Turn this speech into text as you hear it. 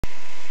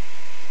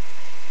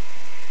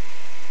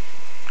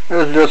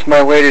This is just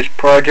my latest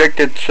project.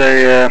 It's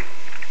a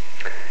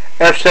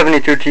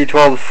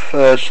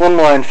F72T12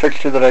 slimline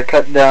fixture that I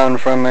cut down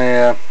from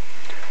a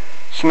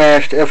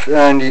smashed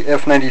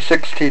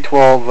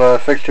F96T12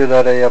 fixture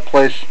that I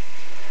place.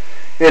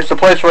 It's the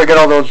place where I get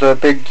all those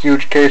big,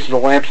 huge cases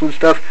of lamps and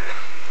stuff.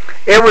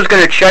 It was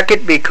going to check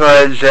it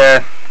because,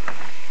 I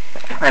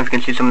don't know if you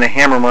can see some of the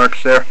hammer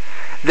marks there.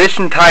 This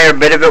entire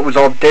bit of it was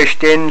all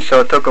dished in,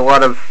 so it took a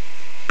lot of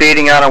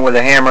beating on it with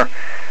a hammer,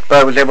 but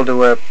I was able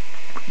to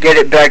get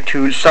it back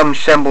to some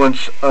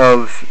semblance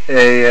of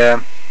a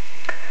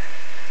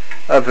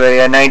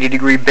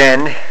 90-degree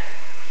bend,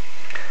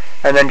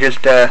 and then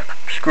just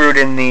screwed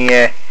in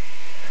the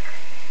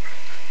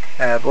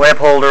lamp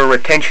holder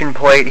retention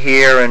plate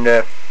here, and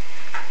I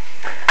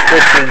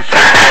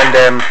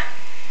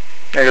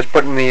just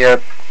put in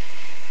the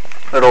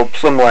little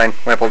slimline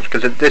lamp holders,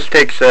 because this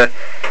takes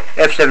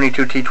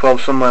F72T12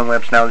 slimline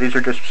lamps now. These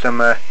are just some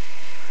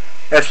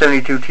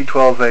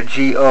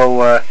F72T12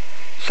 GO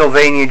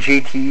Sylvania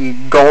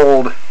GTE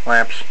gold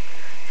lamps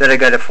that I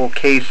got a full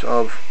case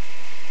of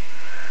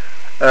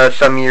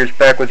some years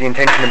back with the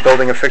intention of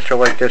building a fixture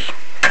like this.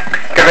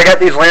 Because I got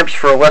these lamps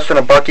for less than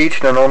 $1 each.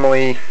 They're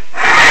normally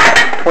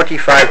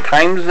 25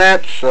 times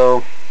that,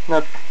 so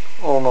not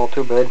all in all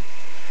too bad.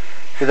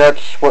 So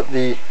that's what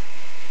and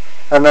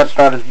that's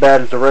not as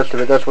bad as the rest of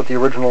it. That's what the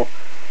original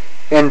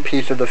end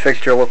piece of the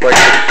fixture looked like.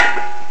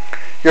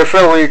 It's your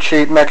fairly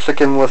cheap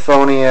Mexican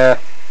Lithonia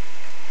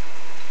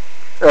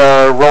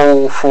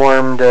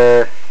roll-formed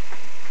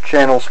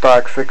channel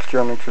stock fixture.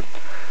 I mean, just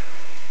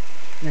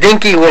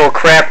dinky little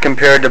crap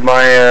compared to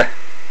my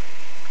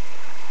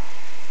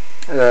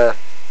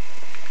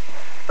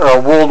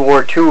World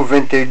War II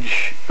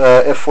vintage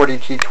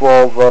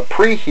F40T12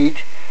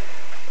 preheat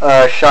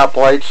shop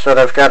lights that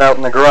I've got out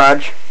in the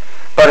garage.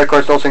 But of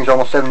course those things are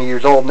almost 70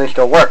 years old and they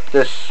still work.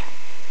 This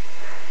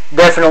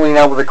definitely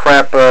not with the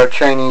crap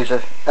Chinese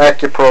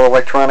Accupro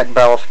electronic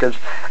ballast, because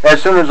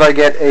as soon as I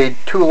get a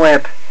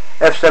 2-lamp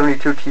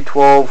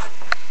F72T12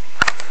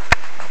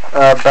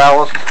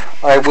 ballast,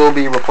 I will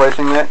be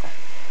replacing that.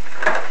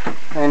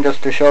 And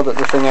just to show that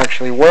the thing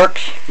actually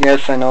works,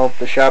 yes, I know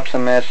the shop's a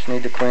mess,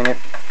 need to clean it.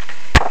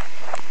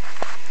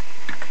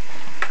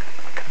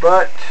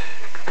 But,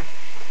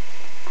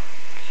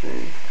 let's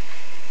see,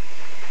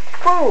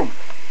 boom!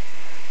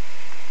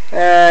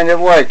 And it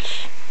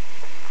lights.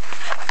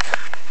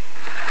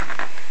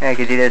 Yeah, you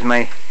can see there's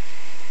my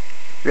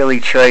really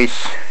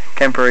choice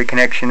temporary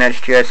connection. That's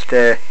just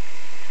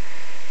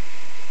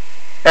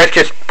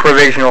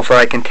provisional, so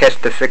I can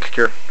test the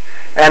fixture.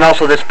 And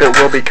also this bit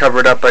will be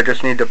covered up. I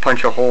just need to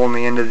punch a hole in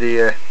the end of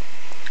the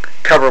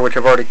cover, which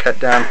I've already cut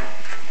down.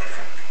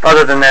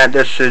 Other than that,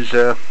 this is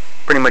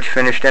pretty much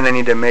finished, and I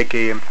need to make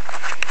a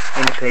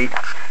intake.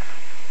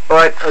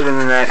 But other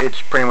than that,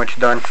 it's pretty much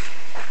done.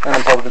 And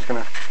I'm probably just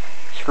going to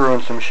screw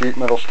in some sheet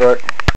metal stock.